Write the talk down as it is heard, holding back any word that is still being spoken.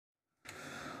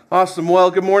Awesome.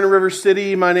 Well, good morning, River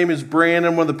City. My name is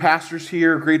Brandon. I'm one of the pastors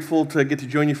here. Grateful to get to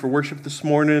join you for worship this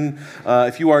morning.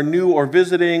 If you are new or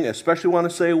visiting, especially want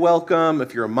to say welcome.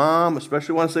 If you're a mom,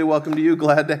 especially want to say welcome to you.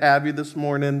 Glad to have you this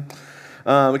morning.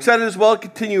 Excited as well to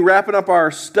continue wrapping up our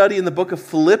study in the book of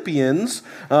Philippians.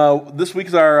 This week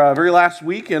is our very last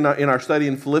week in our study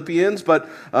in Philippians, but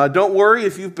don't worry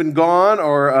if you've been gone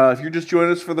or if you're just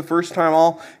joining us for the first time,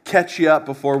 I'll catch you up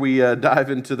before we dive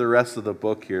into the rest of the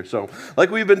book here. So, like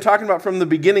we've been talking about from the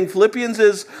beginning, Philippians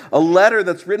is a letter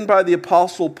that's written by the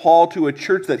Apostle Paul to a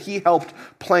church that he helped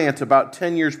plant about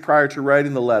 10 years prior to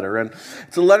writing the letter. And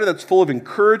it's a letter that's full of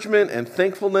encouragement and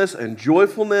thankfulness and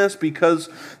joyfulness because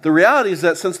the reality is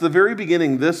that since the very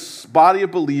beginning, this body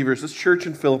of believers, this church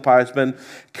in Philippi has been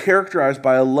characterized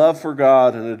by a love for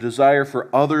God and a desire for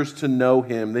others to know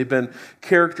Him. They've been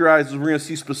characterized, as we're going to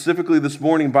see specifically this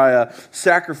morning, by a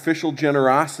sacrificial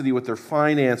generosity with their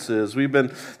finances. They've been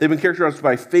characterized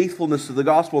by faithfulness to the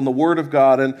gospel and the Word of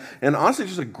God, and honestly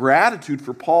just a gratitude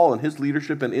for Paul and his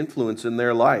leadership and influence in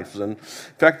their lives. And in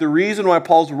fact, the reason why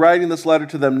Paul's writing this letter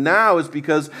to them now is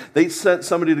because they sent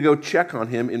somebody to go check on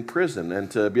him in prison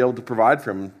and to be able to provide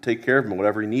for him, take care of him,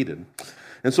 whatever he needed.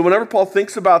 And so whenever Paul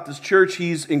thinks about this church,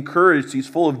 he's encouraged, he's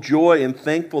full of joy and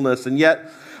thankfulness. And yet,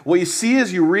 what you see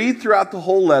as you read throughout the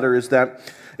whole letter is that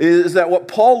what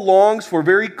Paul longs for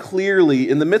very clearly,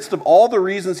 in the midst of all the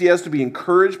reasons he has to be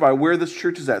encouraged by where this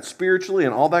church is at spiritually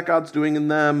and all that God's doing in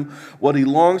them, what he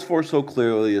longs for so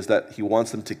clearly is that he wants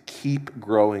them to keep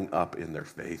growing up in their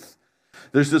faith.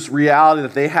 There's this reality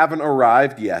that they haven't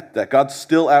arrived yet, that God's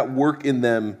still at work in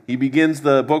them. He begins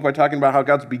the book by talking about how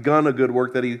God's begun a good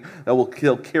work that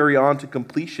he'll carry on to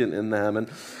completion in them.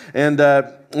 And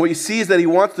what you see is that he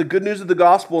wants the good news of the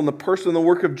gospel and the person and the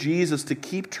work of Jesus to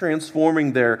keep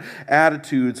transforming their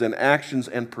attitudes and actions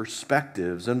and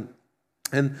perspectives. And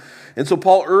so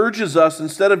Paul urges us,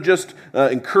 instead of just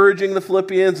encouraging the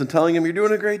Philippians and telling them, you're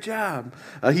doing a great job,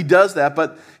 he does that,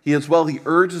 but he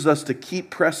urges us to keep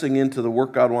pressing into the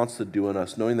work God wants to do in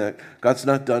us, knowing that God's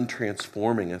not done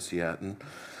transforming us yet. And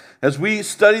as we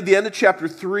studied the end of chapter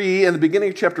 3 and the beginning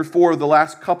of chapter 4 the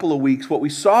last couple of weeks, what we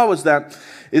saw is that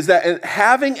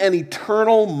having an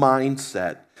eternal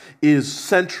mindset is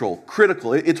central,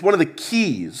 critical. It's one of the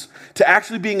keys to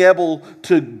actually being able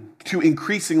to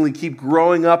increasingly keep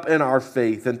growing up in our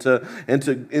faith and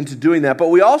to doing that. But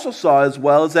we also saw as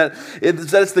well is that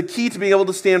it's the key to being able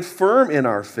to stand firm in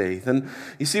our faith. And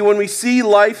you see, when we see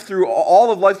life through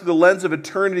all of life through the lens of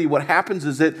eternity, what happens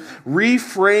is it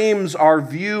reframes our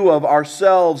view of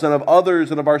ourselves and of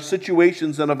others and of our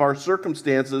situations and of our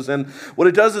circumstances. And what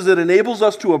it does is it enables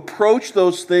us to approach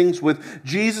those things with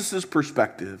Jesus'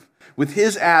 perspective, with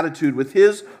his attitude, with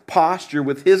his posture,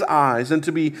 with his eyes, and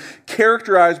to be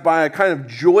characterized by a kind of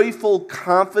joyful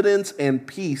confidence and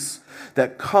peace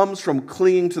that comes from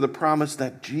clinging to the promise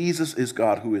that Jesus is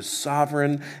God, who is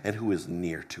sovereign and who is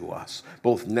near to us,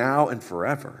 both now and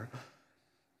forever.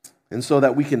 And so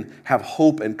that we can have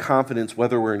hope and confidence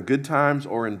whether we're in good times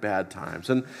or in bad times.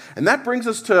 And that brings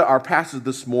us to our passage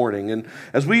this morning. And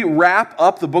as we wrap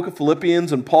up the book of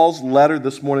Philippians and Paul's letter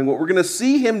this morning, what we're going to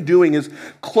see him doing is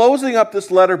closing up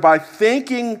this letter by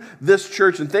thanking this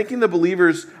church and thanking the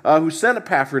believers who sent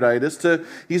Epaphroditus.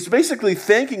 He's basically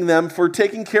thanking them for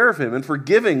taking care of him and for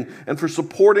giving and for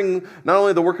supporting not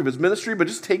only the work of his ministry, but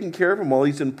just taking care of him while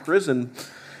he's in prison.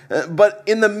 But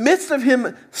in the midst of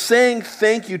him saying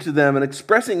thank you to them and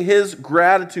expressing his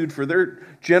gratitude for their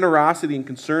generosity and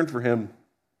concern for him,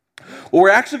 what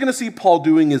we're actually going to see Paul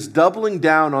doing is doubling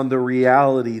down on the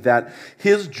reality that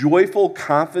his joyful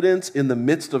confidence in the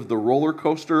midst of the roller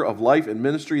coaster of life and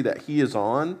ministry that he is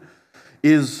on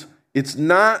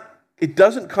it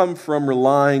doesn't come from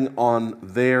relying on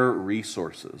their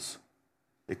resources.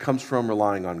 It comes from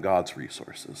relying on God's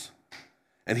resources.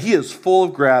 And he is full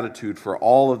of gratitude for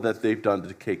all of that they've done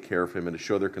to take care of him and to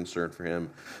show their concern for him.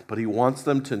 But he wants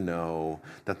them to know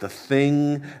that the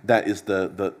thing that is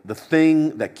the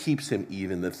thing that keeps him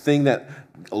even, the thing that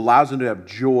allows him to have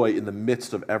joy in the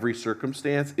midst of every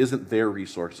circumstance isn't their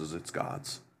resources, it's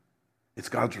God's. It's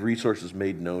God's resources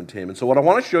made known to him. And so what I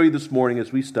want to show you this morning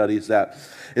as we study is that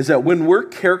when we're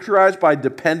characterized by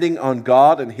depending on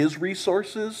God and his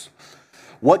resources,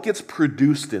 what gets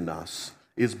produced in us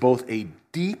is both a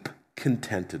deep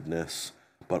contentedness,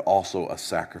 but also a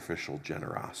sacrificial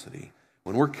generosity.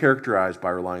 When we're characterized by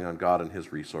relying on God and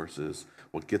his resources,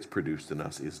 what gets produced in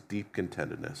us is deep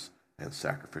contentedness and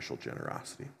sacrificial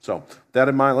generosity. So, with that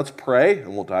in mind, let's pray,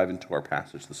 and we'll dive into our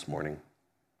passage this morning.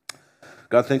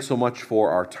 God, thanks so much for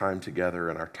our time together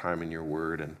and our time in your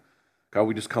word. And God,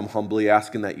 we just come humbly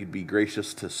asking that you'd be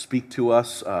gracious to speak to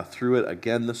us through it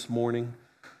again this morning.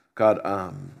 God,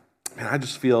 and I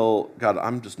just feel, God,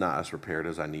 I'm just not as prepared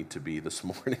as I need to be this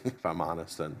morning, if I'm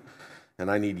honest, and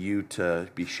I need you to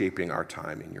be shaping our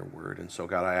time in your word. And so,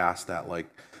 God, I ask that,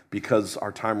 because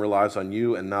our time relies on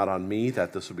you and not on me,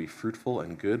 that this will be fruitful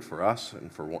and good for us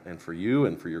and for you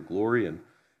and for your glory. And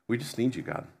we just need you,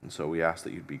 God. And so we ask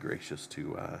that you'd be gracious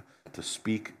to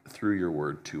speak through your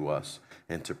word to us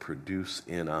and to produce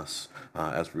in us,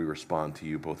 as we respond to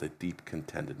you, both a deep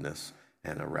contentedness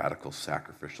and a radical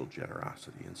sacrificial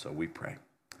generosity. And so we pray.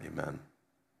 Amen.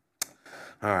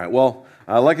 All right, well,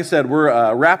 like I said,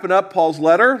 we're wrapping up Paul's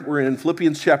letter. We're in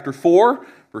Philippians chapter 4,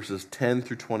 verses 10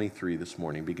 through 23 this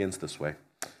morning. It begins this way.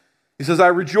 He says, I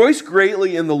rejoice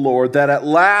greatly in the Lord that at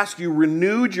last you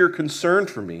renewed your concern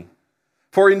for me.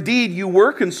 For indeed you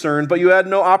were concerned, but you had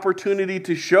no opportunity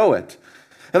to show it.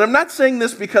 And I'm not saying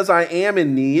this because I am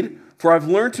in need, for I've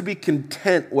learned to be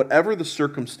content whatever the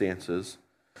circumstances.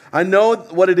 I know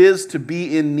what it is to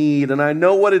be in need, and I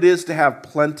know what it is to have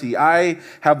plenty. I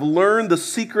have learned the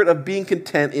secret of being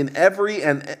content in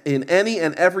any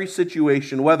and every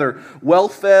situation, whether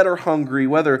well-fed or hungry,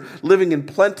 whether living in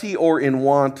plenty or in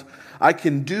want. I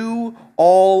can do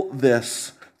all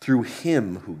this through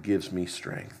him who gives me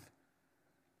strength.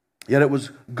 Yet it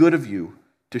was good of you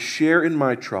to share in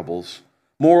my troubles.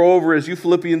 Moreover, as you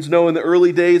Philippians know, in the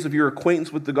early days of your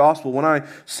acquaintance with the gospel, when I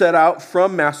set out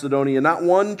from Macedonia, not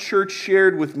one church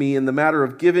shared with me in the matter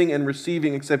of giving and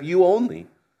receiving except you only.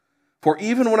 For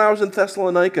even when I was in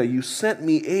Thessalonica, you sent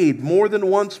me aid more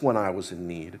than once when I was in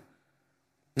need.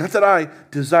 Not that I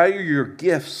desire your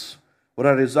gifts, what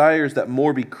I desire is that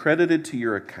more be credited to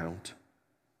your account.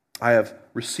 I have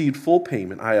received full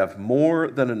payment. I have more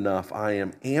than enough. I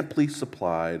am amply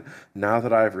supplied now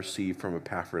that I have received from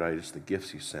Epaphroditus the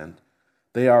gifts you sent.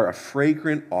 They are a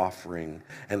fragrant offering,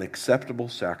 an acceptable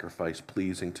sacrifice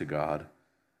pleasing to God.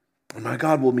 And my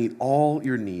God will meet all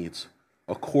your needs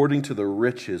according to the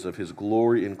riches of his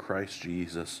glory in Christ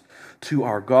Jesus. To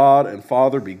our God and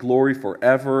Father be glory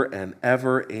forever and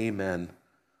ever. Amen.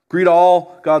 Greet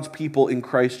all God's people in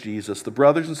Christ Jesus. The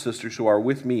brothers and sisters who are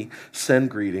with me send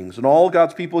greetings. And all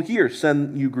God's people here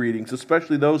send you greetings,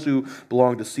 especially those who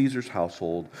belong to Caesar's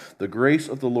household. The grace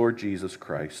of the Lord Jesus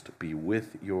Christ be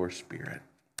with your spirit.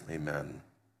 Amen.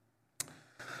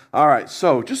 All right,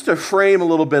 so just to frame a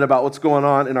little bit about what's going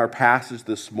on in our passage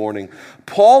this morning,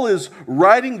 Paul is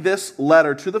writing this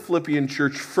letter to the Philippian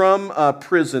church from a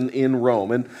prison in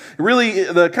Rome. And really,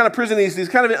 the kind of prison he's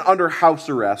kind of under house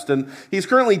arrest. And he's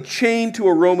currently chained to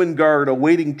a Roman guard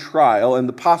awaiting trial and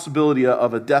the possibility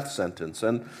of a death sentence.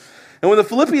 And when the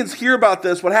Philippians hear about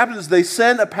this, what happens is they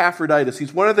send Epaphroditus.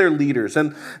 He's one of their leaders.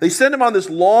 And they send him on this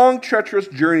long, treacherous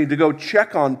journey to go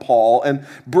check on Paul and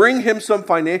bring him some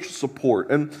financial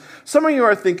support. And some of you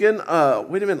are thinking,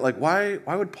 wait a minute, why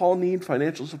would Paul need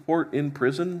financial support in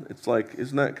prison? It's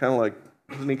isn't that kind of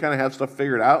doesn't he kind of have stuff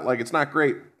figured out? It's not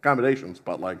great accommodations,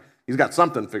 but he's got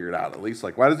something figured out at least.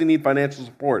 Why does he need financial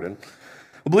support? And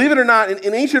believe it or not,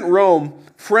 in ancient Rome,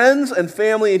 friends and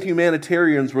family and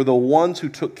humanitarians were the ones who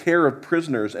took care of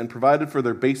prisoners and provided for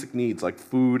their basic needs like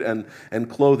food and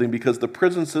clothing, because the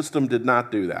prison system did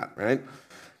not do that, right?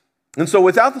 And so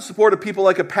without the support of people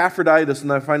like Epaphroditus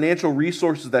and the financial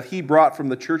resources that he brought from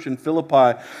the church in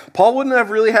Philippi, Paul wouldn't have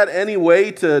really had any way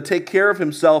to take care of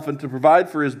himself and to provide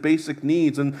for his basic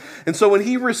needs. And so when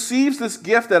he receives this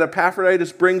gift that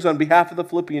Epaphroditus brings on behalf of the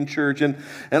Philippian church, and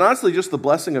honestly just the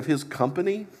blessing of his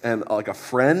company and a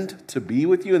friend to be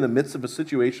with you in the midst of a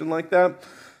situation like that,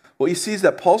 what you see is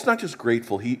that Paul's not just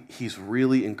grateful, he's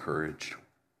really encouraged.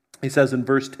 He says in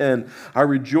verse 10, I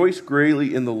rejoice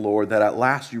greatly in the Lord that at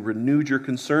last you renewed your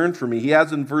concern for me. He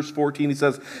adds in verse 14, he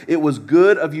says, it was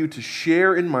good of you to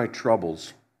share in my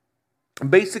troubles.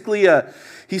 Basically,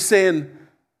 he's saying,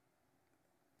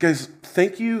 guys,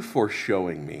 thank you for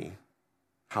showing me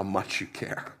how much you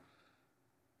care.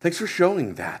 Thanks for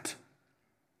showing that.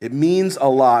 It means a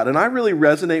lot. And I really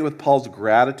resonate with Paul's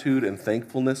gratitude and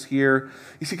thankfulness here.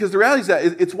 You see, because the reality is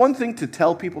that it's one thing to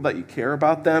tell people that you care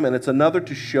about them, and it's another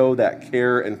to show that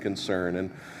care and concern.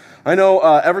 And I know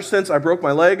ever since I broke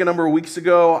my leg a number of weeks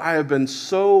ago, I have been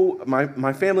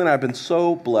my family and I have been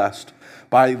so blessed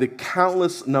by the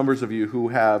countless numbers of you who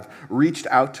have reached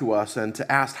out to us and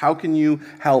to ask, how can you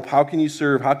help? How can you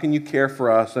serve? How can you care for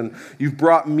us? And you've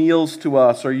brought meals to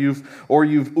us, or you've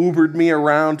Ubered me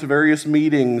around to various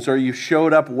meetings, or you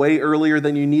showed up way earlier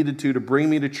than you needed to bring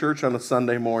me to church on a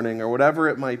Sunday morning, or whatever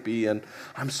it might be. And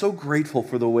I'm so grateful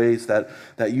for the ways that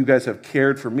you guys have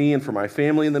cared for me and for my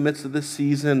family in the midst of this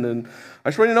season. And I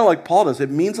just want you to know, like Paul does, it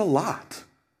means a lot.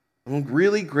 I'm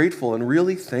really grateful and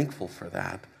really thankful for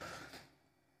that.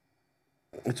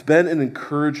 It's been an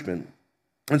encouragement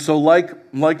And so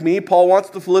like me, Paul wants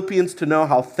the Philippians to know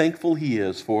how thankful he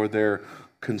is for their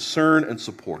concern and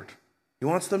support. He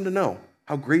wants them to know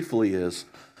how grateful he is.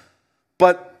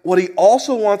 But what he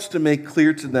also wants to make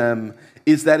clear to them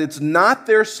is that it's not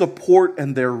their support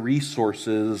and their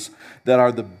resources that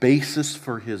are the basis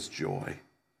for his joy.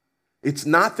 It's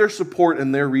not their support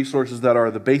and their resources that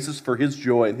are the basis for his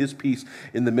joy and his peace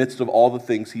in the midst of all the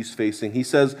things he's facing. He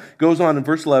goes on in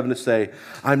verse 11 to say,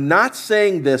 I'm not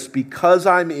saying this because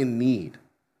I'm in need,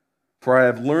 for I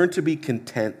have learned to be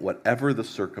content whatever the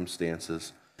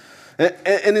circumstances.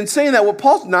 And in saying that, what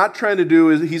Paul's not trying to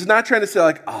do is he's not trying to say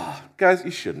like, oh, guys,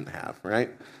 you shouldn't have, right?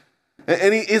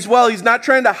 And he's not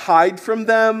trying to hide from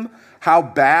them how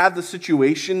bad the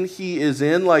situation he is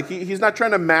in. Like, he's not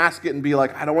trying to mask it and be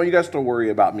like, I don't want you guys to worry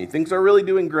about me. Things are really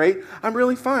doing great. I'm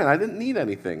really fine. I didn't need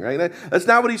anything, right? That's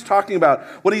not what he's talking about.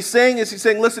 What he's saying is,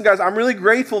 listen, guys, I'm really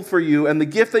grateful for you and the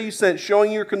gift that you sent,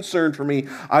 showing your concern for me.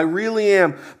 I really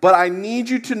am. But I need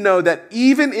you to know that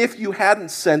even if you hadn't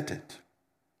sent it,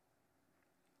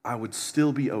 I would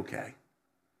still be okay.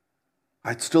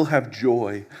 I'd still have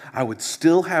joy. I would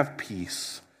still have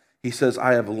peace. He says,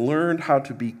 I have learned how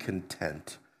to be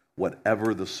content,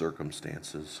 whatever the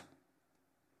circumstances.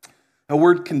 The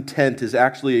word content is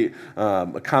actually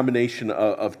a combination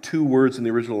of two words in the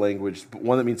original language,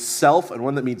 one that means self and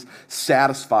one that means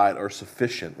satisfied or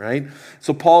sufficient, right?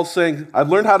 So Paul's saying, I've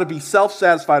learned how to be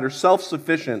self-satisfied or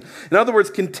self-sufficient. In other words,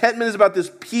 contentment is about this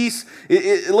peace.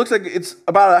 It looks like it's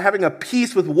about having a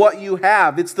peace with what you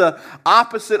have. It's the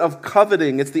opposite of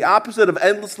coveting. It's the opposite of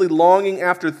endlessly longing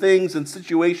after things and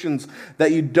situations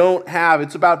that you don't have.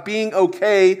 It's about being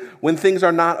okay when things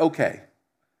are not okay.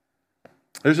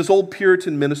 There's this old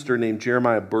Puritan minister named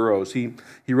Jeremiah Burroughs. He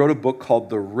wrote a book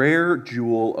called The Rare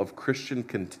Jewel of Christian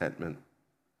Contentment.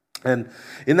 And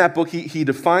in that book, he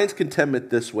defines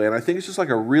contentment this way, and I think it's just like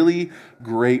a really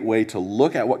great way to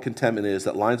look at what contentment is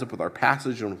that lines up with our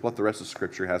passage and with what the rest of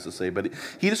Scripture has to say. But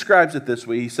he describes it this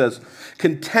way. He says,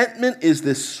 contentment is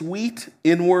this sweet,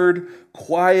 inward,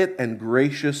 quiet, and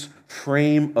gracious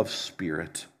frame of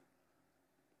spirit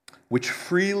which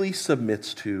freely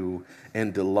submits to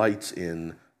and delights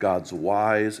in God's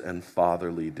wise and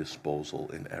fatherly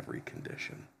disposal in every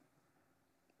condition.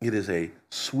 It is a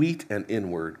sweet and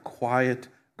inward, quiet,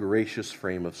 gracious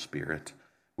frame of spirit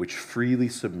which freely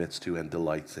submits to and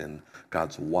delights in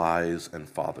God's wise and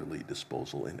fatherly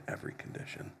disposal in every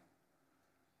condition.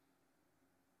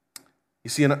 You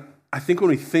see, and I think when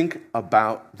we think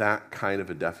about that kind of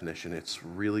a definition, it's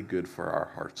really good for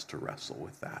our hearts to wrestle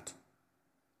with that.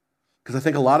 Because I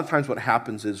think a lot of times what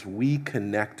happens is we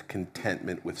connect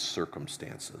contentment with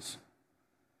circumstances.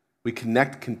 We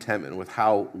connect contentment with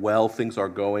how well things are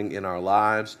going in our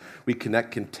lives. We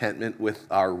connect contentment with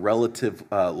our relative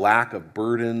lack of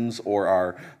burdens or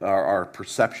our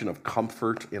perception of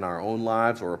comfort in our own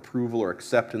lives or approval or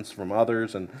acceptance from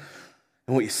others. And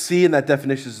what you see in that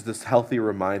definition is this healthy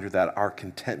reminder that our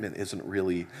contentment isn't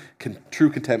really, true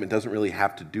contentment doesn't really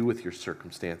have to do with your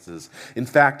circumstances. In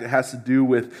fact, it has to do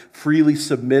with freely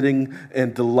submitting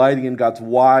and delighting in God's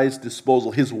wise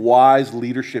disposal, his wise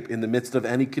leadership in the midst of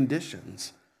any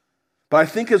conditions. But I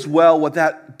think as well what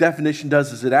that definition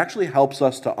does is it actually helps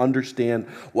us to understand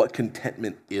what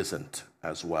contentment isn't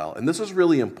as well. And this is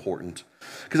really important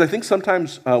because I think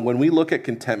sometimes when we look at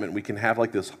contentment, we can have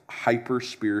like this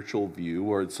hyper-spiritual view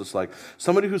where it's just like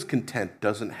somebody who's content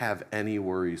doesn't have any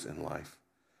worries in life.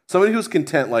 Somebody who's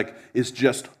content like is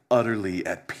just utterly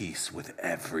at peace with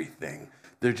everything.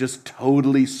 They're just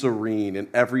totally serene in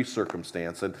every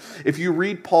circumstance. And if you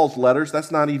read Paul's letters,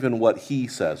 that's not even what he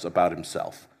says about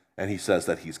himself. And he says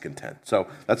that he's content. So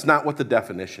that's not what the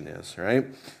definition is, right?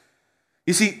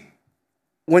 You see,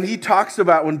 when Burroughs talks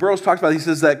about it, he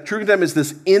says that true contentment is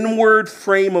this inward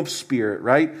frame of spirit,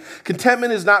 right?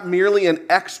 Contentment is not merely an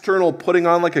external putting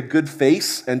on like a good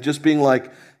face and just being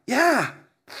like, yeah,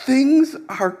 things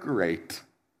are great,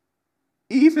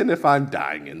 even if I'm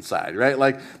dying inside, right?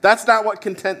 Like, that's not what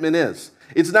contentment is.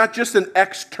 It's not just an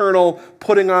external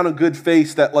putting on a good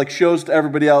face that like shows to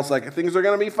everybody else like things are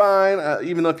going to be fine,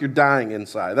 even though if you're dying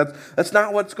inside. That's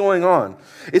not what's going on.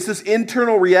 It's this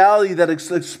internal reality that is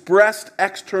expressed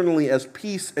externally as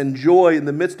peace and joy in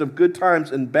the midst of good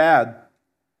times and bad.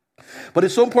 But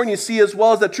it's so important you see as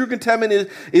well as that true contentment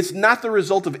is not the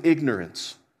result of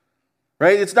ignorance.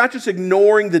 Right? It's not just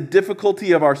ignoring the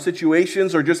difficulty of our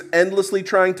situations or just endlessly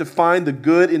trying to find the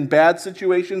good in bad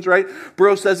situations, right?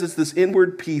 Burroughs says it's this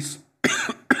inward peace,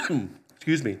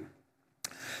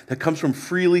 that comes from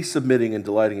freely submitting and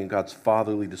delighting in God's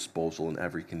fatherly disposal in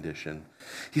every condition.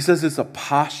 He says it's a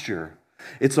posture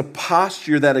It's a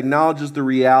posture that acknowledges the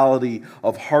reality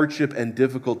of hardship and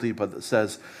difficulty, but that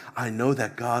says, I know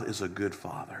that God is a good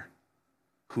Father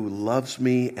who loves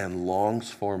me and longs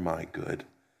for my good,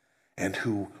 and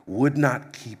who would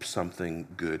not keep something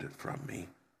good from me.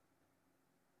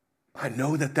 I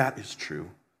know that that is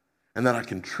true, and that I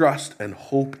can trust and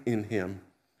hope in him.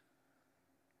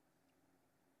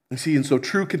 You see, and so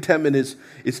true contentment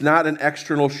it's not an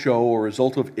external show or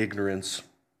result of ignorance.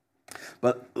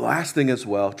 But last thing as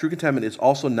well, true contentment is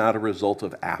also not a result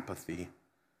of apathy.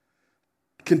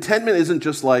 Contentment isn't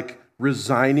just like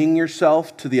resigning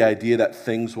yourself to the idea that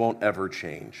things won't ever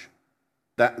change.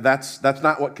 That's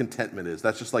not what contentment is.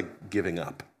 That's just like giving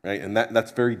up, right? And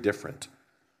that's very different.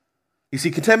 You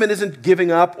see, contentment isn't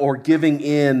giving up or giving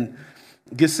in,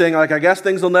 just saying, like, I guess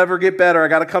things will never get better. I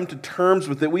got to come to terms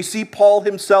with it. We see Paul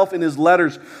himself in his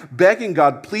letters begging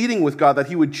God, pleading with God that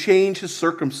he would change his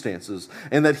circumstances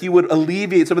and that he would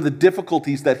alleviate some of the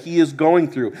difficulties that he is going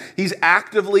through. He's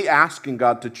actively asking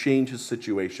God to change his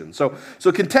situation. So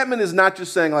contentment is not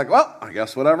just saying, like, well, I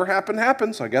guess whatever happened,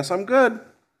 happens. I guess I'm good.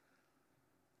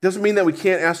 Doesn't mean that we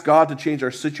can't ask God to change our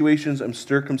situations and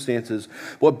circumstances.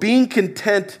 But being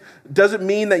content doesn't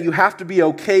mean that you have to be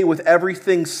okay with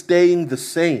everything staying the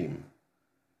same.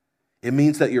 It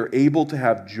means that you're able to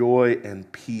have joy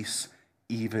and peace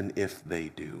even if they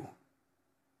do.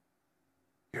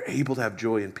 You're able to have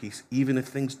joy and peace even if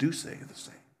things do stay the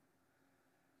same.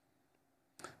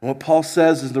 And what Paul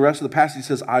says is the rest of the passage, he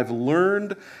says, I've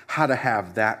learned how to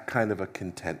have that kind of a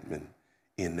contentment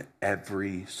in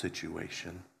every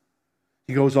situation.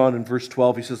 He goes on in verse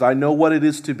 12, he says, I know what it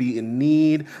is to be in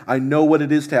need. I know what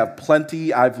it is to have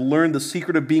plenty. I've learned the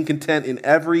secret of being content in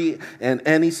every and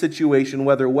any situation,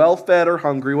 whether well-fed or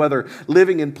hungry, whether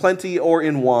living in plenty or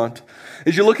in want.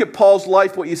 As you look at Paul's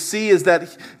life, what you see is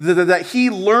that he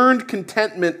learned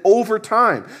contentment over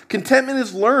time. Contentment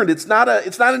is learned. It's not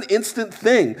an instant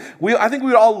thing. I think we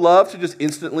would all love to just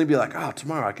instantly be like, oh,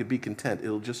 tomorrow I could be content.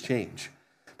 It'll just change.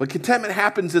 But contentment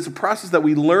happens, it's a process that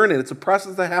we learn in. It's a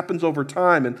process that happens over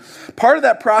time. And part of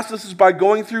that process is by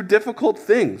going through difficult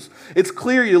things. It's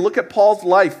clear, you look at Paul's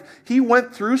life, he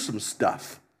went through some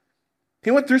stuff. He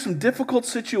went through some difficult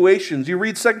situations. You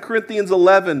read 2 Corinthians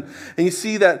 11, and you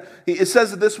see that it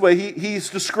says it this way. He's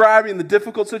describing the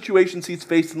difficult situations he's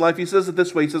faced in life. He says it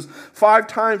this way. He says, 5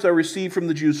 times I received from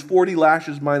the Jews 40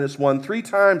 lashes minus 1. 3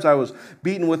 times I was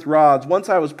beaten with rods. Once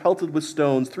I was pelted with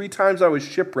stones. 3 times I was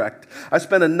shipwrecked. I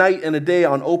spent a night and a day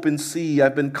on open sea.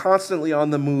 I've been constantly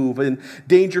on the move, in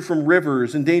danger from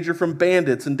rivers, in danger from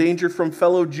bandits, in danger from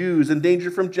fellow Jews, in danger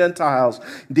from Gentiles,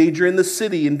 in danger in the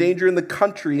city, in danger in the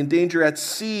country, in danger at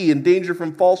sea, in danger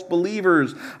from false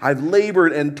believers. I've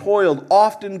labored and toiled,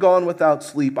 often gone without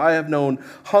sleep. I have known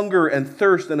hunger and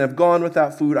thirst and have gone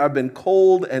without food. I've been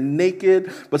cold and naked.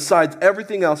 Besides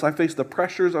everything else, I face the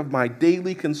pressures of my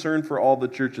daily concern for all the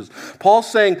churches.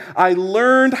 Paul's saying, I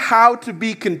learned how to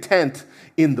be content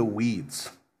in the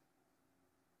weeds,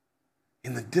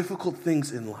 in the difficult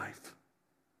things in life.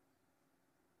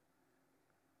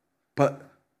 But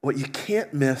what you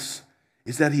can't miss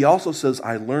is that he also says,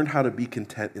 I learned how to be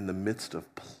content in the midst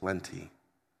of plenty.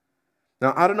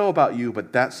 Now, I don't know about you,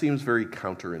 but that seems very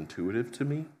counterintuitive to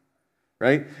me,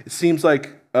 right? It seems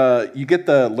like you get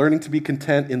the learning to be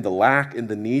content in the lack, in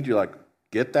the need. You're like,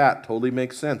 get that, totally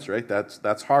makes sense, right?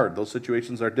 That's hard. Those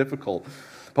situations are difficult.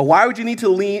 But why would you need to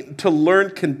learn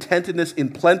contentedness in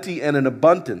plenty and in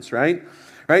abundance, right?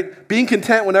 Right? Being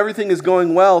content when everything is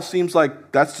going well seems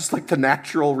like that's just like the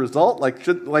natural result.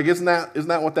 Isn't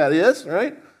that what that is,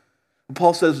 right? And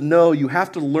Paul says, no, you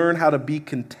have to learn how to be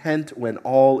content when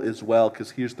all is well,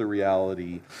 because here's the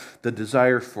reality. The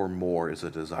desire for more is a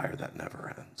desire that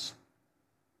never ends.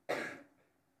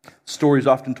 Stories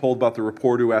often told about the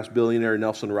reporter who asked billionaire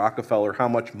Nelson Rockefeller how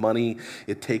much money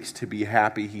it takes to be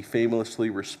happy. He famously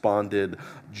responded,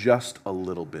 just a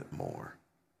little bit more.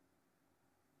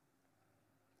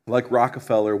 Like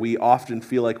Rockefeller, we often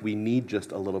feel like we need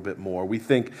just a little bit more. We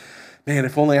think, man,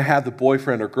 if only I had the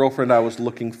boyfriend or girlfriend I was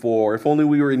looking for, if only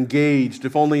we were engaged,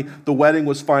 if only the wedding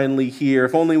was finally here,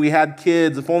 if only we had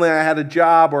kids, if only I had a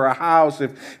job or a house,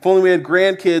 if only we had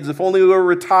grandkids, if only we were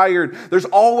retired. There's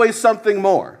always something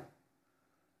more.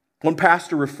 One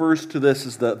pastor refers to this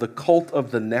as the cult of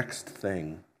the next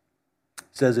thing.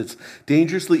 Says it's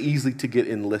dangerously easy to get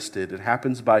enlisted. It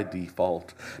happens by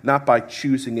default, not by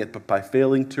choosing it, but by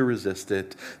failing to resist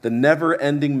it. The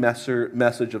never-ending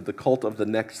message of the cult of the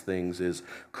next things is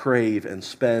crave and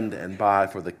spend and buy,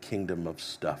 for the kingdom of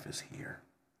stuff is here.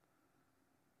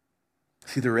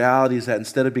 See, the reality is that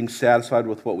instead of being satisfied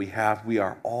with what we have, we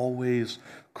are always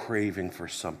craving for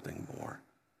something more.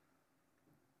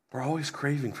 We're always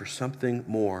craving for something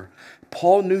more.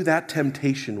 Paul knew that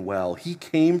temptation well. He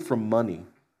came from money.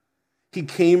 He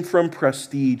came from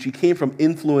prestige. He came from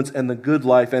influence and the good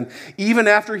life. And even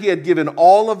after he had given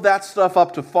all of that stuff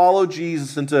up to follow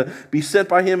Jesus and to be sent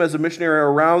by him as a missionary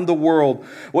around the world,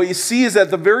 what you see is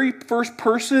that the very first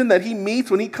person that he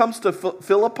meets when he comes to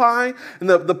Philippi, and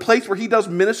the place where he does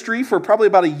ministry for probably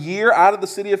about a year out of the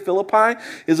city of Philippi,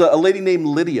 is a lady named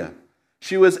Lydia.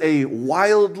 She was a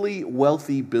wildly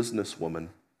wealthy businesswoman.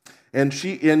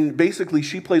 And basically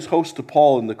she plays host to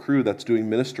Paul and the crew that's doing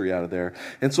ministry out of there.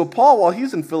 And so Paul, while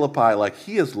he's in Philippi,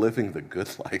 he is living the good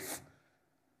life.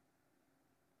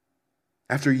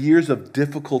 After years of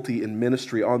difficulty in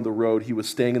ministry on the road, he was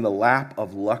staying in the lap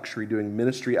of luxury, doing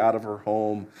ministry out of her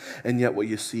home. And yet what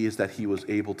you see is that he was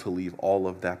able to leave all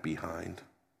of that behind.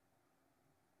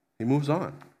 He moves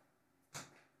on.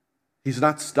 He's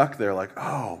not stuck there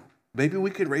oh, maybe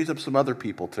we could raise up some other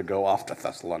people to go off to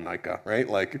Thessalonica, right?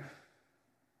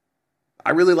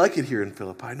 I really like it here in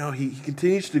Philippi. No, he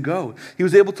continues to go. He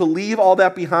was able to leave all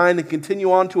that behind and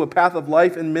continue on to a path of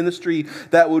life and ministry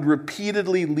that would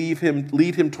repeatedly lead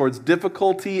him towards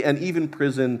difficulty and even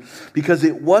prison, because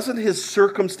it wasn't his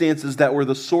circumstances that were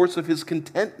the source of his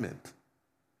contentment.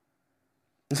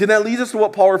 And see, that leads us to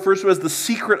what Paul refers to as the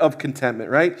secret of contentment,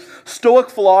 right?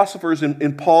 Stoic philosophers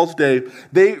in Paul's day,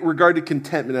 they regarded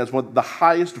contentment as one of the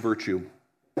highest virtue.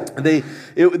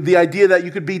 The idea that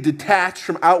you could be detached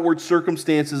from outward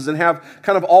circumstances and have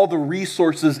kind of all the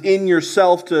resources in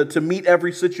yourself to meet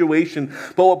every situation.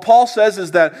 But what Paul says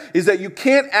is that you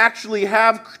can't actually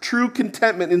have true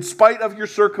contentment in spite of your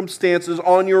circumstances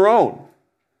on your own.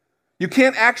 You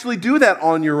can't actually do that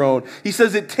on your own. He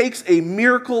says it takes a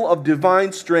miracle of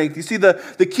divine strength. You see,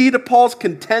 the key to Paul's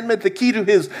contentment, the key to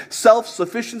his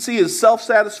self-sufficiency, his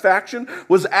self-satisfaction,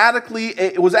 was actually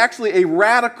a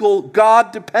radical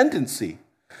God dependency.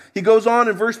 He goes on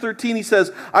in verse 13, he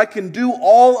says, I can do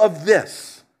all of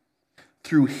this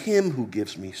through him who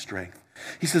gives me strength.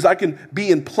 He says, I can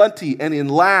be in plenty and in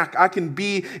lack. I can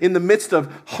be in the midst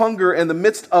of hunger and in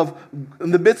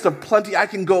the midst of plenty. I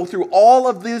can go through all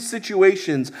of these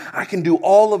situations. I can do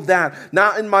all of that,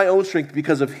 not in my own strength,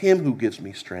 because of him who gives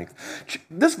me strength.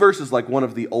 This verse is one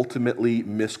of the ultimately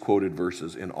misquoted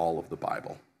verses in all of the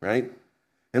Bible, right?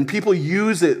 And people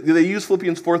use it. They use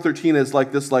Philippians 4:13 as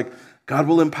God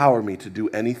will empower me to do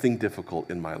anything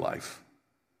difficult in my life.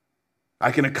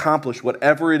 I can accomplish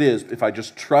whatever it is if I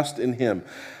just trust in him.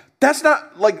 That's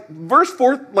not, verse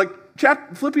 4,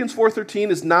 Philippians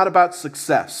 4:13 is not about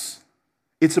success.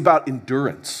 It's about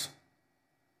endurance.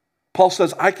 Paul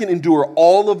says, I can endure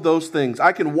all of those things.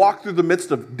 I can walk through the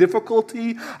midst of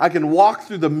difficulty. I can walk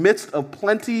through the midst of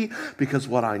plenty, because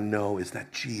what I know is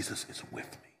that Jesus is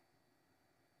with me.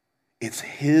 It's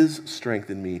his strength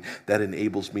in me that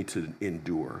enables me to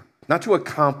endure, not to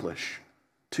accomplish,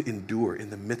 to endure in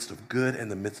the midst of good and in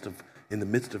the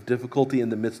midst of difficulty,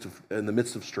 in the midst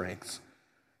of strengths.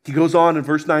 He goes on in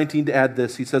verse 19 to add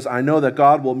this. He says, I know that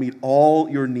God will meet all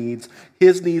your needs,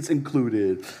 his needs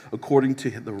included, according to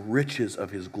the riches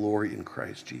of his glory in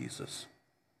Christ Jesus.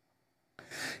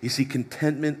 You see,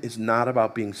 contentment is not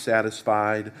about being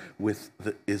satisfied in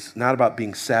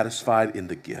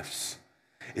the gifts.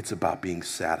 It's about being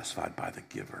satisfied by the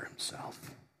giver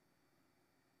himself.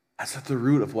 That's at the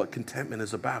root of what contentment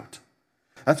is about.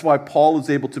 That's why Paul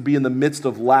is able to be in the midst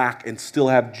of lack and still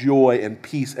have joy and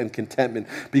peace and contentment,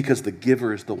 because the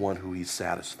giver is the one who he's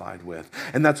satisfied with.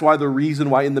 And that's why the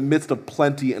reason why in the midst of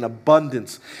plenty and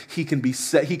abundance, he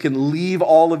can leave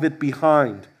all of it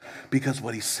behind, because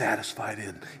what he's satisfied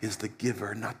in is the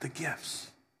giver, not the gifts.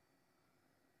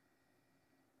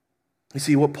 You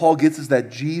see, what Paul gets is that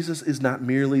Jesus is not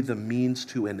merely the means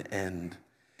to an end.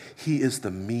 He is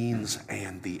the means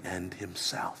and the end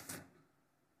himself.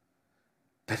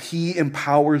 That he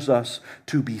empowers us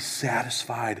to be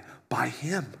satisfied by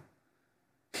him.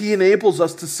 He enables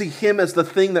us to see him as the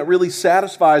thing that really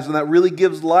satisfies and that really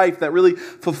gives life, that really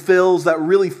fulfills, that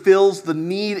really fills the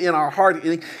need in our heart.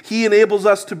 He enables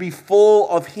us to be full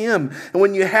of him. And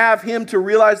when you have him, to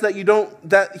realize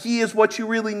that he is what you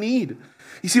really need.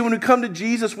 You see, when we come to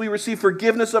Jesus, we receive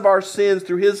forgiveness of our sins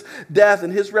through his death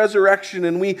and his resurrection,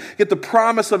 and we get the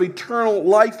promise of eternal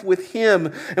life with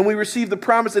him, and we receive the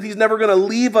promise that he's never going to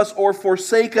leave us or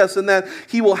forsake us, and that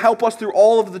he will help us through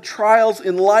all of the trials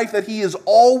in life, that he is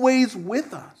always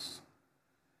with us.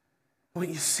 What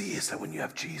you see is that when you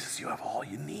have Jesus, you have all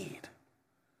you need.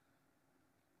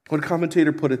 One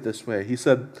commentator put it this way. He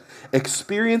said,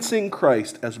 experiencing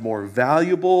Christ as more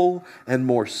valuable and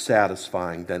more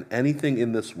satisfying than anything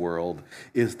in this world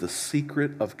is the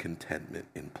secret of contentment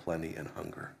in plenty and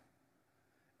hunger.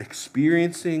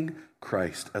 Experiencing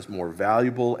Christ as more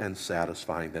valuable and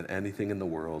satisfying than anything in the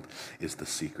world is the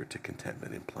secret to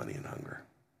contentment in plenty and hunger.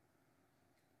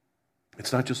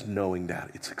 It's not just knowing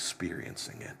that, it's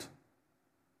experiencing it.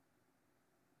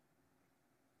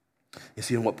 You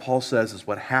see, and what Paul says is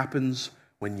what happens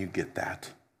when you get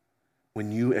that,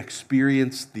 when you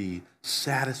experience the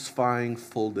satisfying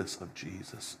fullness of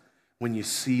Jesus, when you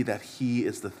see that he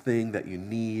is the thing that you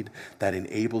need, that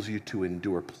enables you to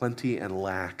endure plenty and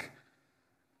lack,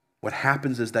 what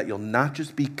happens is that you'll not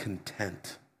just be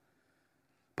content,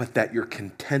 but that your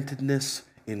contentedness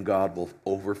in God will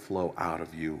overflow out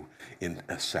of you in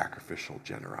a sacrificial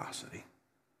generosity.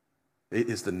 It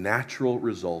is the natural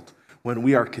result. When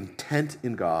we are content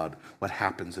in God, what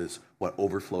happens is what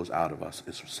overflows out of us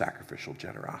is sacrificial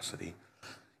generosity.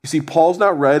 You see, Paul's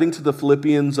not writing to the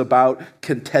Philippians about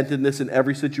contentedness in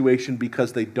every situation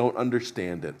because they don't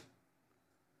understand it.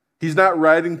 He's not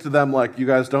writing to them like, you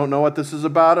guys don't know what this is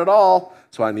about at all,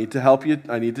 so I need to help you,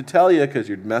 I need to tell you because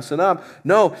you're messing up.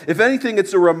 No, if anything,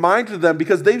 it's a reminder to them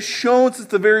because they've shown since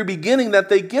the very beginning that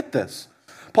they get this.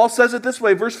 Paul says it this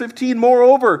way, verse 15,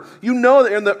 moreover, you know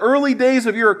that in the early days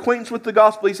of your acquaintance with the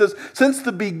gospel, he says, since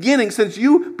the beginning, since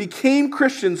you became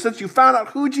Christians, since you found out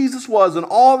who Jesus was and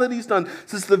all that he's done,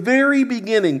 since the very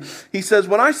beginning, he says,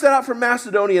 when I set out from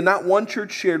Macedonia, not one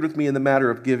church shared with me in the matter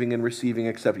of giving and receiving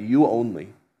except you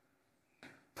only.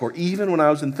 For even when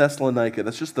I was in Thessalonica,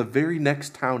 that's just the very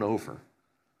next town over,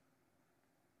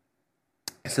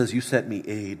 it says, you sent me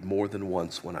aid more than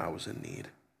once when I was in need.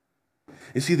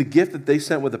 You see, the gift that they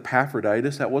sent with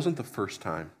Epaphroditus, that wasn't the first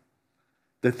time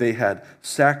that they had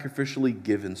sacrificially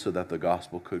given so that the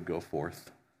gospel could go forth.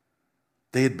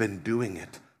 They had been doing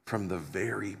it from the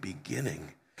very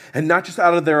beginning. And not just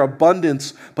out of their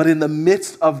abundance, but in the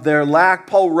midst of their lack.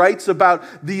 Paul writes about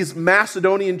these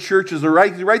Macedonian churches, or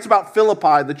he writes about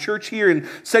Philippi, the church here in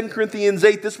 2 Corinthians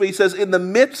 8 this way. He says, in the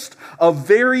midst of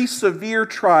very severe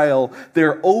trial,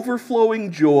 their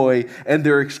overflowing joy and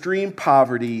their extreme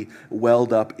poverty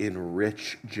welled up in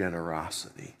rich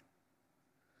generosity.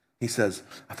 He says,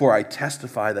 for I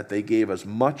testify that they gave as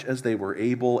much as they were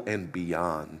able and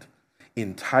beyond.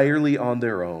 Entirely on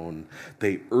their own,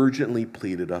 they urgently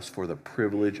pleaded us for the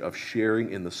privilege of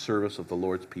sharing in the service of the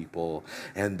Lord's people,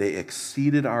 and they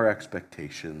exceeded our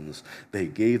expectations. They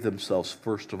gave themselves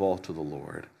first of all to the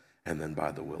Lord, and then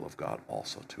by the will of God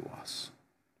also to us.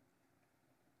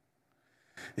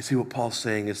 You see, what Paul's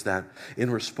saying is that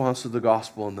in response to the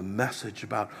gospel and the message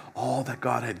about all that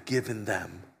God had given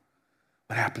them,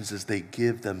 what happens is they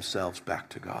give themselves back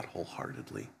to God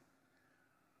wholeheartedly.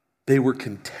 They were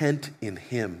content in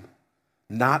him,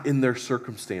 not in their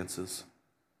circumstances.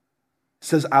 It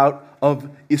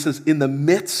says, in the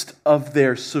midst of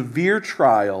their severe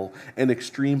trial and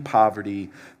extreme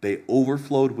poverty, they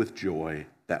overflowed with joy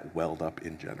that welled up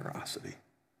in generosity.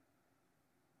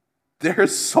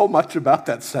 There's so much about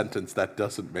that sentence that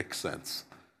doesn't make sense.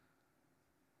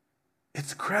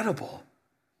 It's credible.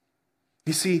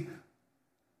 You see,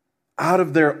 out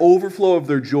of their overflow of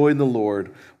their joy in the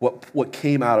Lord, what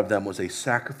came out of them was a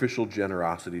sacrificial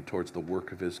generosity towards the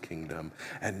work of his kingdom.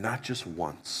 And not just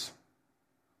once.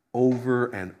 Over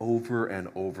and over and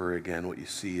over again, what you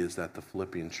see is that the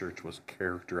Philippian church was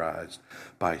characterized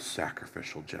by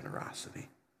sacrificial generosity.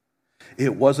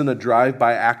 It wasn't a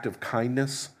drive-by act of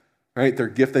kindness, right? Their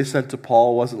gift they sent to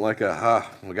Paul wasn't like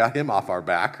we got him off our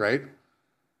back, right?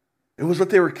 It was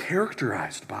what they were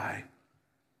characterized by.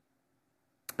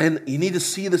 And you need to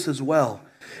see this as well.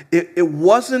 It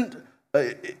wasn't,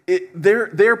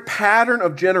 their pattern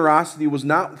of generosity was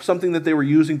not something that they were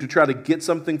using to try to get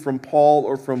something from Paul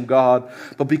or from God,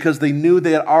 but because they knew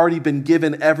they had already been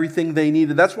given everything they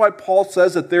needed. That's why Paul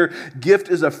says that their gift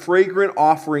is a fragrant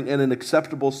offering and an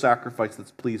acceptable sacrifice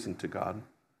that's pleasing to God.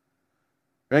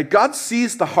 Right? God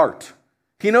sees the heart.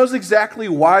 He knows exactly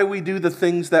why we do the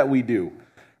things that we do.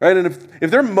 Right? And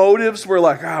if their motives were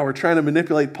like, we're trying to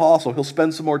manipulate Paul so he'll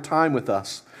spend some more time with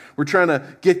us. We're trying to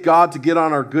get God to get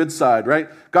on our good side, right?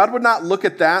 God would not look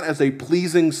at that as a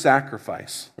pleasing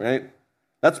sacrifice, right?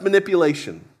 That's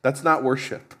manipulation. That's not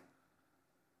worship.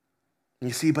 You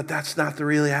see, but that's not the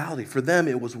reality. For them,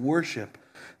 it was worship.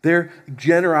 Their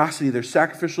generosity, their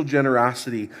sacrificial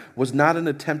generosity was not an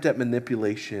attempt at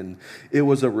manipulation. It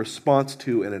was a response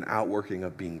to and an outworking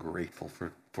of being grateful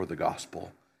for the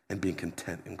gospel and being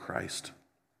content in Christ.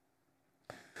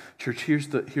 Church, here's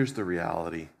the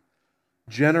reality.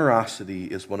 Generosity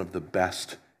is one of the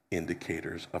best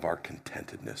indicators of our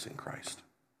contentedness in Christ.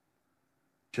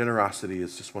 Generosity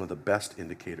is just one of the best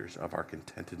indicators of our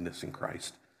contentedness in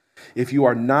Christ. If you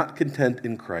are not content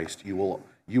in Christ, you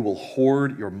You will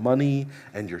hoard your money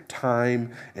and your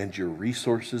time and your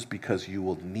resources because you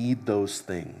will need those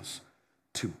things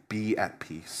to be at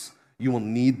peace. You will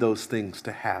need those things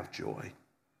to have joy.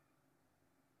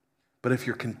 But if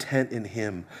you're content in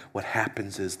him, what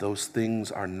happens is those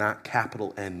things are not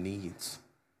capital N needs.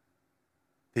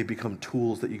 They become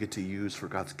tools that you get to use for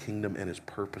God's kingdom and his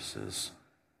purposes.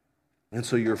 And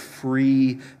so you're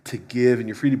free to give and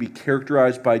you're free to be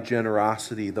characterized by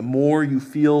generosity. The more you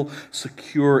feel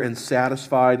secure and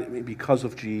satisfied because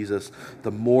of Jesus,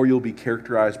 the more you'll be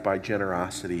characterized by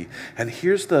generosity. And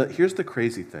here's the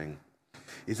crazy thing,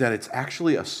 is that it's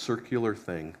actually a circular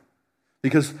thing.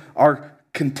 Because our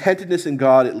contentedness in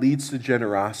God, it leads to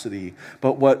generosity.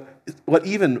 But what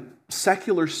even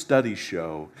secular studies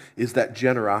show is that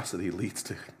generosity leads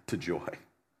to joy.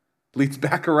 Leads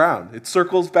back around. It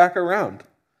circles back around.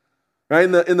 Right?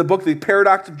 In the book, The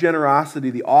Paradox of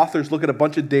Generosity, the authors look at a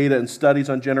bunch of data and studies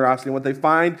on generosity, and what they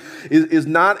find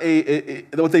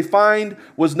what they find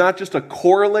was not just a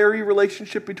corollary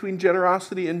relationship between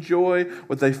generosity and joy.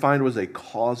 What they find was a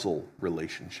causal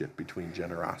relationship between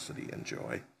generosity and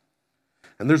joy.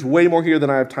 And there's way more here than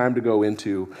I have time to go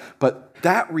into, but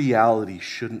that reality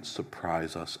shouldn't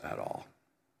surprise us at all.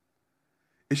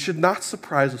 It should not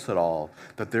surprise us at all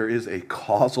that there is a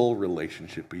causal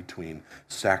relationship between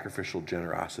sacrificial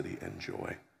generosity and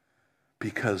joy.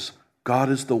 Because God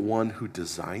is the one who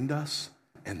designed us,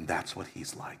 and that's what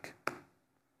he's like.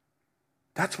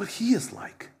 That's what he is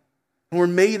like. And we're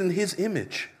made in his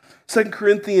image. 2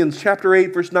 Corinthians chapter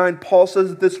 8, verse 9, Paul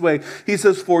says it this way. He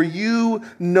says, "For you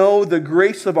know the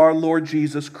grace of our Lord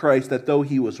Jesus Christ, that though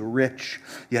he was rich,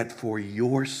 yet for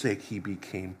your sake he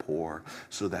became poor,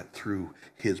 so that through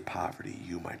his poverty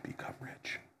you might become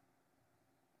rich."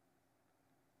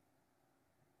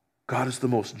 God is the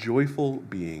most joyful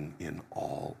being in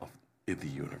all of the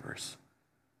universe,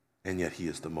 and yet he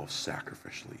is the most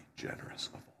sacrificially generous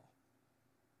of all.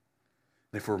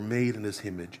 And if we're made in his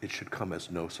image, it should come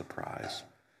as no surprise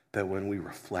that when we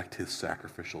reflect his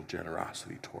sacrificial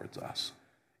generosity towards us,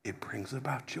 it brings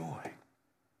about joy.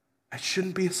 It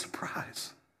shouldn't be a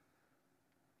surprise.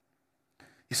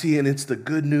 You see, and it's the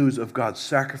good news of God's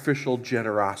sacrificial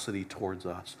generosity towards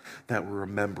us that we're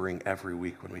remembering every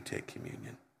week when we take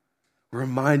communion. We're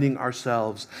reminding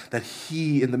ourselves that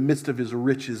he, in the midst of his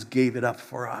riches, gave it up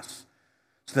for us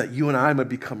so that you and I might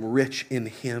become rich in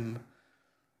him.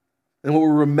 And what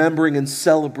we're remembering and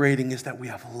celebrating is that we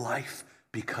have life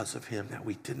because of him that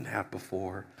we didn't have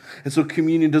before. And so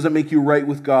communion doesn't make you right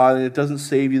with God, and it doesn't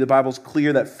save you. The Bible's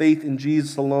clear that faith in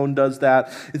Jesus alone does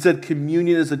that. Instead,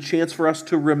 communion is a chance for us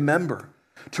to remember,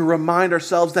 to remind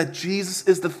ourselves that Jesus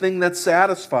is the thing that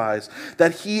satisfies,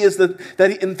 that he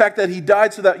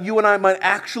died so that you and I might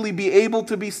actually be able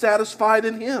to be satisfied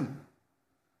in him.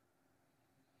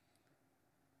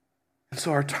 And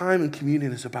so our time in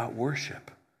communion is about worship.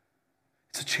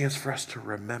 It's a chance for us to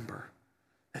remember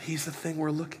that he's the thing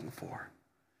we're looking for,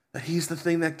 that he's the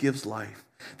thing that gives life,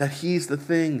 that he's the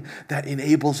thing that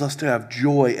enables us to have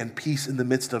joy and peace in the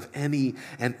midst of any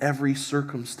and every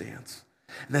circumstance,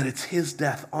 and that it's his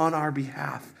death on our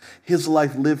behalf, his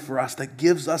life lived for us, that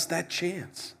gives us that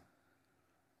chance.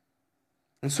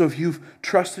 And so if you've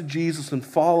trusted Jesus and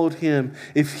followed him,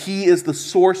 if he is the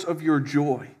source of your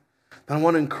joy, then I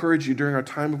want to encourage you during our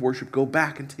time of worship, go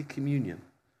back and take communion.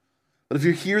 But if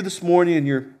you're here this morning and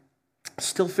you're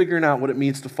still figuring out what it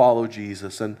means to follow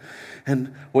Jesus,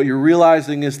 and what you're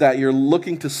realizing is that you're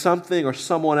looking to something or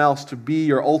someone else to be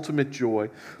your ultimate joy,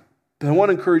 then I want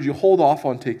to encourage you, hold off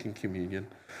on taking communion.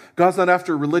 God's not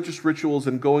after religious rituals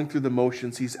and going through the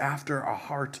motions. He's after a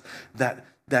heart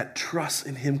that trusts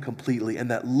in him completely and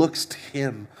that looks to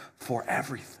him for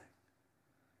everything.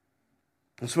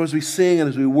 And so as we sing and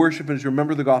as we worship and as we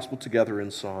remember the gospel together in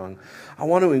song, I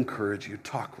want to encourage you,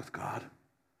 talk with God.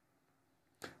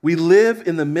 We live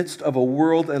in the midst of a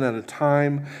world and at a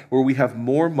time where we have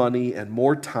more money and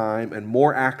more time and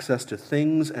more access to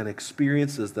things and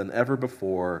experiences than ever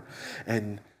before,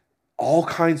 and all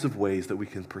kinds of ways that we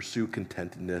can pursue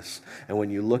contentedness. And when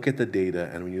you look at the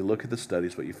data and when you look at the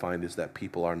studies, what you find is that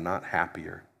people are not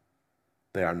happier.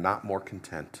 They are not more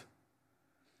content.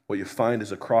 What you find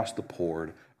is across the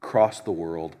board, across the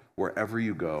world, wherever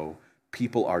you go,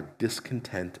 people are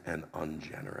discontent and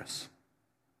ungenerous.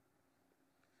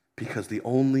 Because the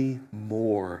only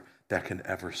more that can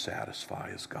ever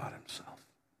satisfy is God himself.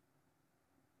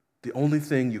 The only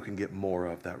thing you can get more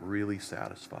of that really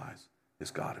satisfies is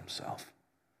God himself.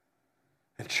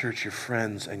 And church, your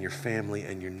friends and your family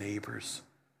and your neighbors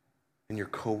and your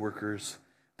coworkers,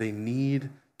 they need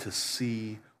to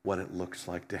see what it looks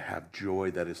like to have joy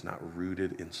that is not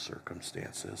rooted in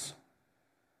circumstances.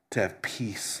 to have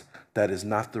peace that is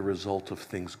not the result of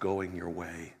things going your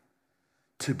way,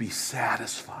 to be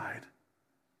satisfied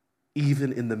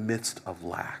even in the midst of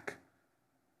lack.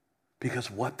 Because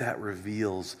what that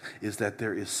reveals is that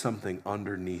there is something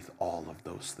underneath all of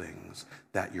those things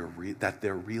that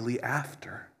they're really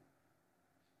after.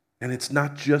 And it's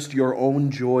not just your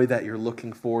own joy that you're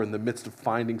looking for in the midst of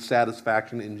finding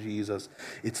satisfaction in Jesus.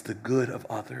 It's the good of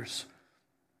others.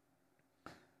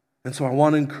 And so I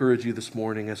want to encourage you this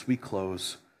morning as we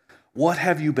close. What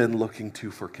have you been looking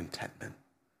to for contentment?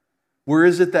 Where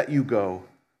is it that you go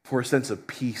for a sense of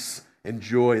peace and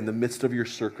joy in the midst of your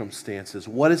circumstances?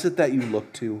 What is it that you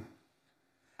look to?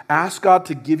 Ask God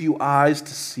to give you eyes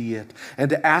to see it and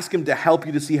to ask Him to help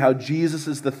you to see how Jesus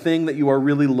is the thing that you are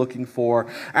really looking for.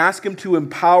 Ask Him to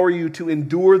empower you to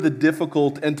endure the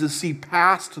difficult and to see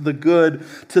past the good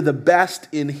to the best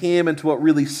in Him and to what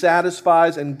really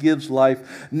satisfies and gives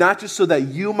life, not just so that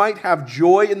you might have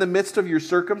joy in the midst of your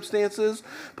circumstances,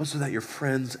 but so that your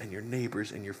friends and your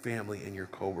neighbors and your family and your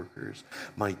coworkers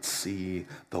might see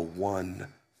the one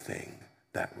thing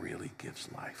that really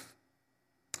gives life.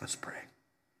 Let's pray.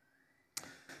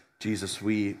 Jesus,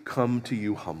 we come to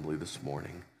you humbly this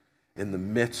morning in the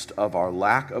midst of our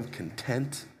lack of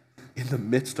content, in the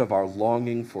midst of our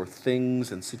longing for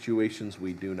things and situations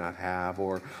we do not have,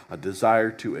 or a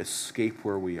desire to escape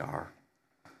where we are.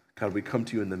 God, we come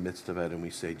to you in the midst of it and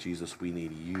we say, Jesus, we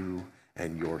need you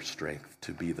and your strength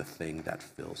to be the thing that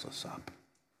fills us up.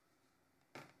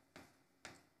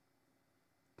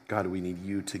 God, we need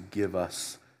you to give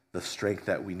us the strength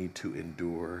that we need to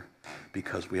endure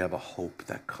because we have a hope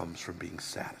that comes from being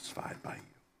satisfied by you.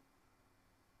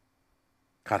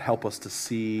 God, help us to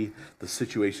see the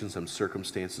situations and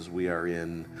circumstances we are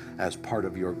in as part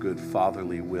of your good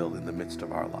fatherly will in the midst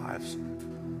of our lives.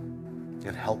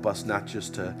 And help us not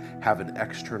just to have an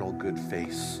external good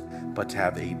face, but to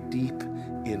have a deep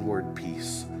inward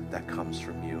peace that comes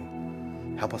from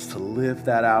you. Help us to live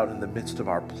that out in the midst of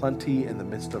our plenty, in the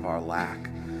midst of our lack,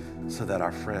 so that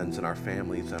our friends and our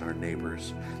families and our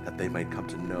neighbors, that they might come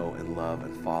to know and love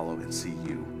and follow and see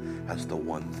you as the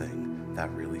one thing that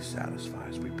really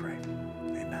satisfies, we pray.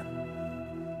 Amen.